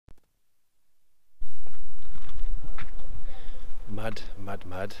mud, mud,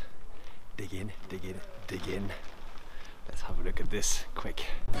 mud. Dig in, dig in, dig in. Let's have a look at this quick.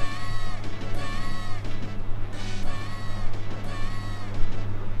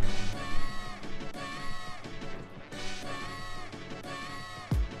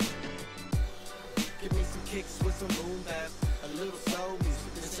 Give me some kicks with some boom bap, a little soul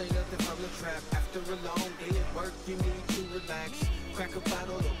music. This ain't nothing from the trap. After a long day at work, you need to relax. Crack a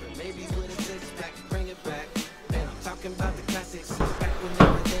bottle open, maybe with a six-pack, bring it back. Man, I'm talking about the classics, back when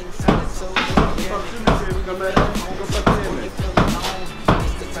everything sounded so organic. When you feel alone,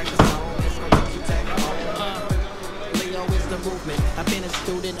 it's the type of song that's gonna take you back home. Leo is the movement. I've been a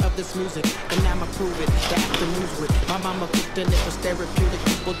student of this music, and I'ma prove it. The afternoons with my mama cooked and it was therapeutic.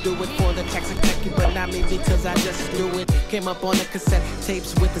 People do it for the tax and techie, but not me because I just do it. Came up on the cassette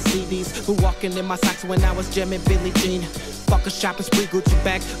tapes with the CDs. Who walking in my socks when I was jamming Billie Jean? Fuck a shopping spree, Gucci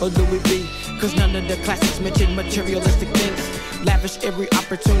bag or Louis V. Cause none of the classics mention materialistic things. Lavish every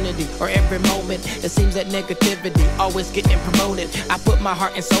opportunity or every moment. It seems that negativity always getting promoted. I put my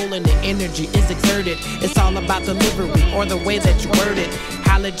heart and soul in it. Energy is exerted. It's all about delivery or the way that you word it.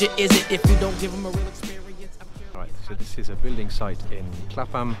 How legit is it if you don't give them a real experience? Right, so this is a building site in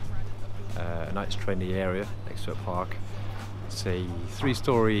Clapham, a nice trendy area next to a park. It's a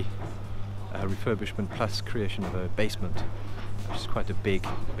 3-story refurbishment plus creation of a basement, which is quite a big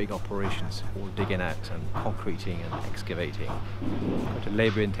operations, all digging out and concreting and excavating. Quite a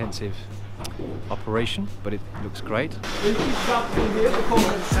labour intensive operation, but it looks great.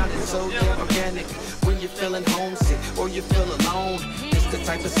 Sounded so organic when you're feeling homesick or you feel alone. It's the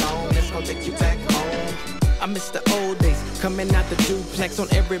type of song that's gonna take you back home. I miss the old days, coming out the duplex on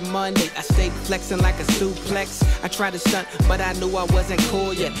every Monday. I stayed flexing like a suplex. I tried to stunt, but I knew I wasn't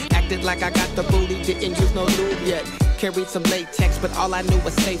cool yet. Acted like I got the booty, didn't use no lube yet. Carried some latex, but all I knew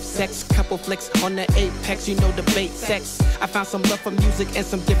was safe sex. Couple flicks on the apex, you know, debate sex. I found some love for music and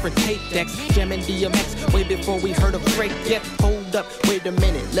some different tape decks. Jamming DMX way before we heard of Drake yet. Hold up, wait a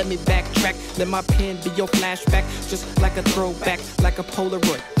minute, let me backtrack. Let my pen be your flashback, just like a throwback, like a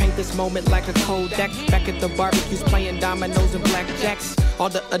Polaroid. Paint this moment like a Kodak. Back at the barbecues playing dominoes and blackjacks. All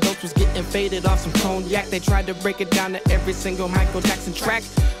the adults was getting faded off some cognac. They tried to break it down to every single Michael Jackson track.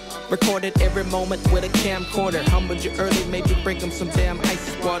 Recorded every moment with a camcorder. Humbled you early, made you bring them some damn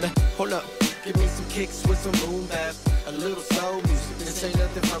ice water. Hold up, give me some kicks with some boom bap, a little soul music. This ain't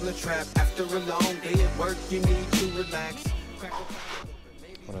nothing from the trap. After a long day at work, you need to relax.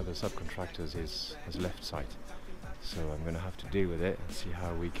 One of the subcontractors has left site, so I'm going to have to deal with it and see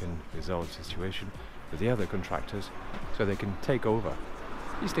how we can resolve the situation with the other contractors so they can take over.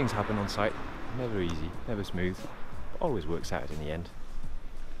 These things happen on site, never easy, never smooth, but always works out in the end.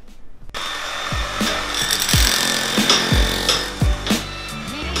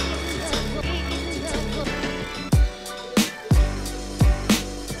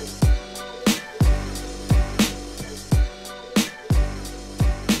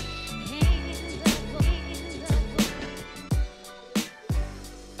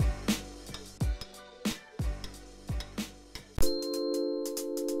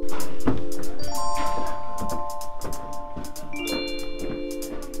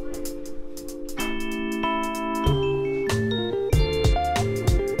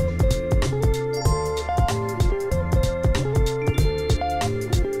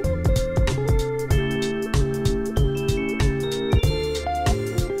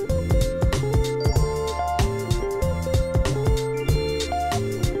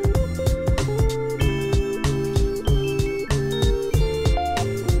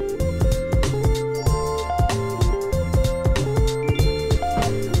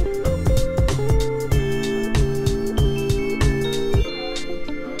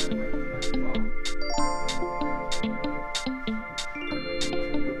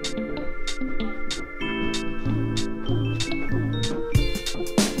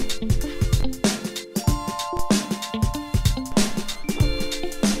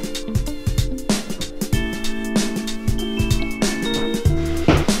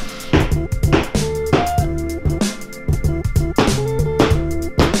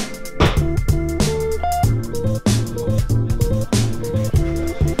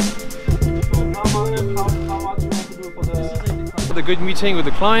 A good meeting with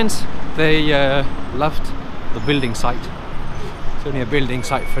the clients. They loved the building site. It's only a building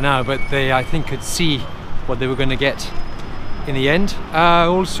site for now, but they, I think, could see what they were going to get in the end.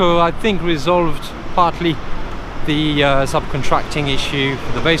 Also, I think resolved partly the subcontracting issue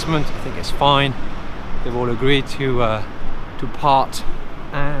for the basement. I think it's fine. They've all agreed to part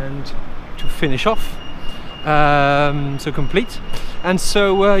and to finish off, so complete. And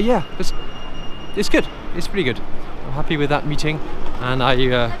so yeah, it's good. It's pretty good. I'm happy with that meeting, and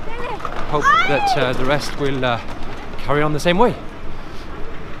I hope that the rest will carry on the same way.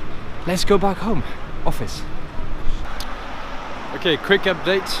 Let's go back home, office. Okay, quick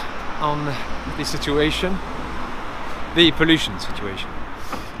update on the situation, the pollution situation.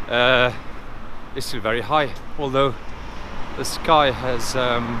 It's still very high, although the sky has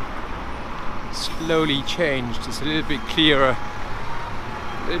slowly changed. It's a little bit clearer,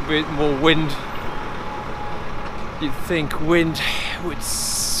 a little bit more wind. You'd think wind would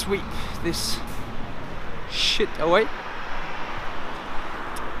sweep this shit away.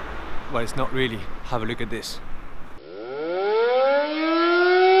 Well, it's not really. Have a look at this.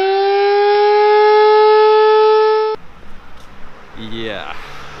 Yeah.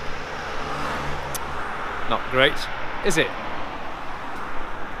 Not great, is it?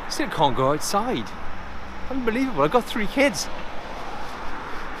 Still can't go outside. Unbelievable, I've got 3 kids.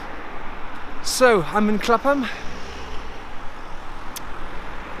 So, I'm in Clapham.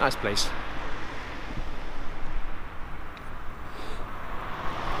 Nice place.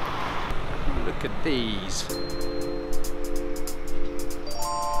 Look at these.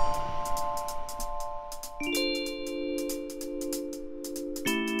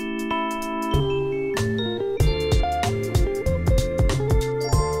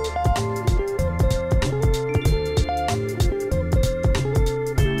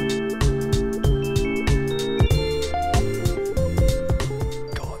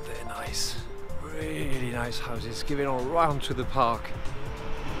 Houses giving all round to the park.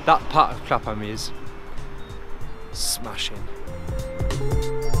 That part of Clapham is smashing.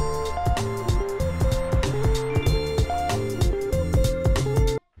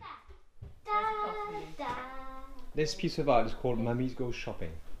 This piece of art is called Mummy's Go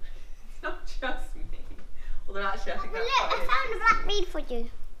Shopping. It's not just me. Although actually I think that's look, I found a black bead for you.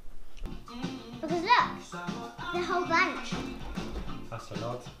 Because look, the whole bunch. That's a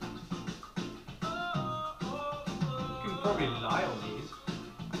lot. Probably lie on these.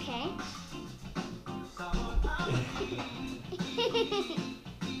 Okay.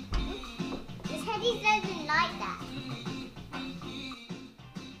 This Teddy doesn't like that.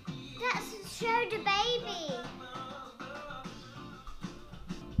 That's to show the baby.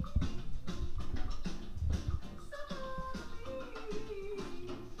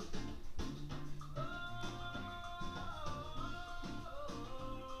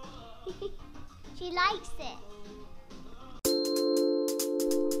 She likes it.